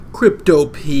Crypto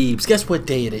peeps, guess what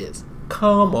day it is?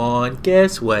 Come on,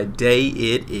 guess what day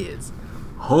it is?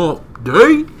 Hump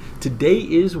day! Today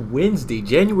is Wednesday,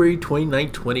 January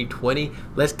 29, 2020.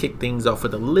 Let's kick things off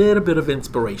with a little bit of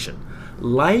inspiration.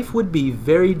 Life would be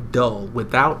very dull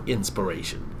without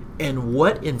inspiration. And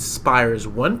what inspires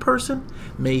one person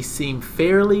may seem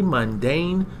fairly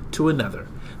mundane to another.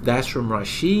 That's from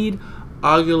Rashid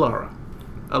Aguilara,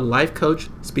 a life coach,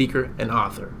 speaker, and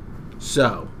author.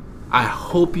 So, I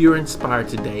hope you're inspired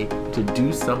today to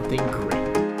do something great.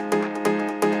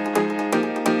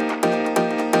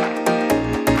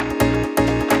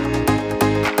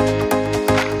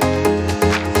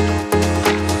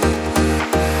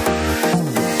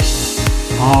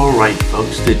 All right,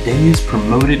 folks, today's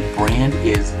promoted brand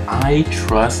is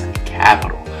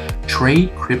iTrustCapital.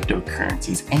 Trade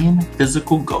cryptocurrencies and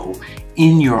physical gold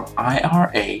in your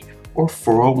IRA or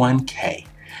 401k.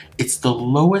 It's the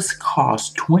lowest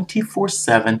cost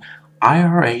 24/7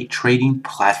 IRA trading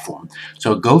platform.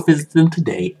 So go visit them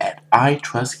today at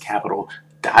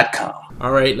iTrustCapital.com.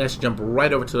 All right, let's jump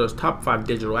right over to those top 5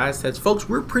 digital assets. Folks,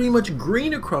 we're pretty much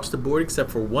green across the board except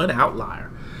for one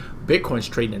outlier. Bitcoin's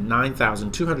trading at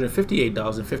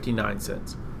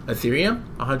 $9,258.59. Ethereum,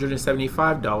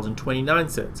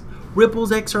 $175.29.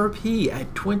 Ripple's XRP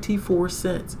at 24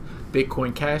 cents.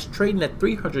 Bitcoin Cash trading at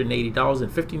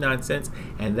 $380.59,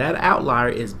 and that outlier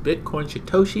is Bitcoin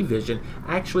Satoshi Vision,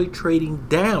 actually trading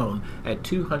down at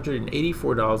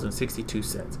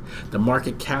 $284.62. The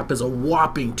market cap is a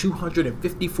whopping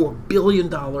 $254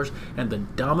 billion, and the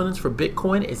dominance for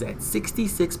Bitcoin is at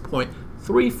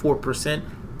 66.34%.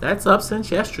 That's up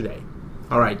since yesterday.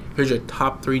 All right, here's your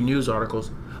top 3 news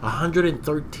articles.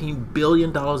 $113 billion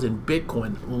in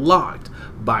Bitcoin locked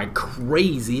by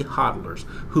crazy hodlers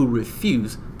who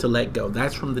refuse to let go.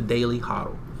 That's from the Daily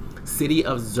Hodl. City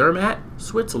of Zermatt,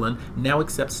 Switzerland now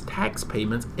accepts tax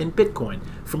payments in Bitcoin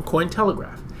from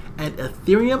Cointelegraph. And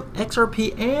Ethereum,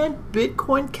 XRP, and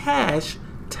Bitcoin Cash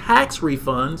tax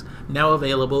refunds now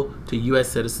available to U.S.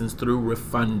 citizens through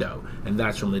Refundo. And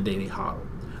that's from the Daily Hodl.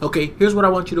 Okay, here's what I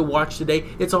want you to watch today.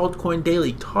 It's Altcoin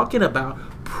Daily talking about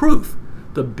proof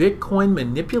the Bitcoin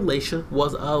manipulation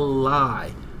was a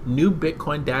lie. New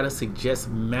Bitcoin data suggests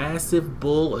massive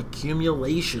bull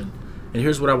accumulation. And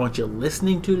here's what I want you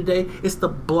listening to today. It's the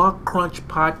Block Crunch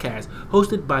podcast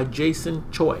hosted by Jason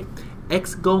Choi,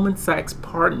 ex-Goldman Sachs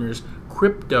Partners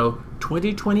Crypto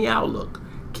 2020 Outlook,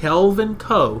 Kelvin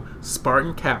Coe,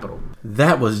 Spartan Capital.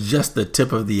 That was just the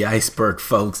tip of the iceberg,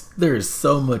 folks. There is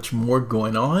so much more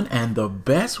going on, and the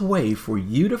best way for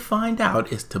you to find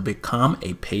out is to become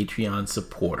a Patreon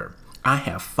supporter. I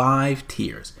have 5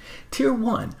 tiers. Tier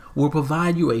 1 will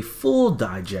provide you a full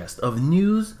digest of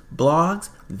news, blogs,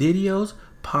 videos,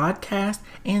 podcasts,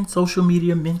 and social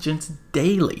media mentions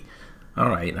daily. All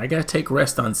right, I gotta take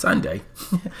rest on Sunday.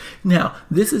 Now,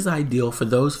 this is ideal for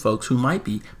those folks who might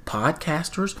be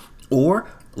podcasters or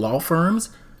law firms,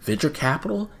 venture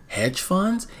capital, hedge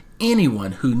funds,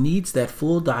 anyone who needs that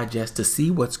full digest to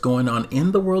see what's going on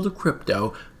in the world of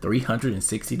crypto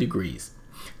 360 degrees.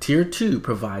 Tier 2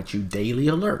 provides you daily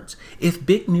alerts. If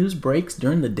big news breaks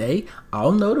during the day,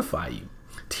 I'll notify you.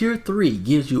 Tier 3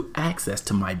 gives you access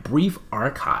to my brief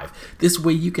archive. This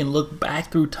way you can look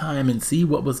back through time and see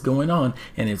what was going on,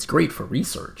 and it's great for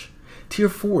research. Tier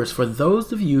 4 is for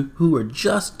those of you who are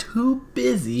just too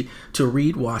busy to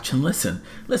read, watch, and listen.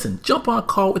 Listen, jump on a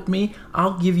call with me.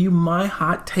 I'll give you my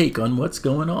hot take on what's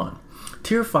going on.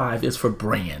 Tier 5 is for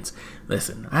brands.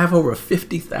 Listen, I have over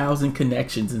 50,000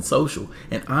 connections in social,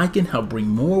 and I can help bring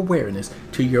more awareness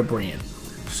to your brand.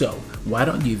 So, why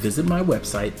don't you visit my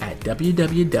website at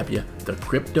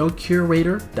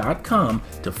www.thecryptocurator.com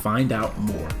to find out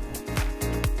more.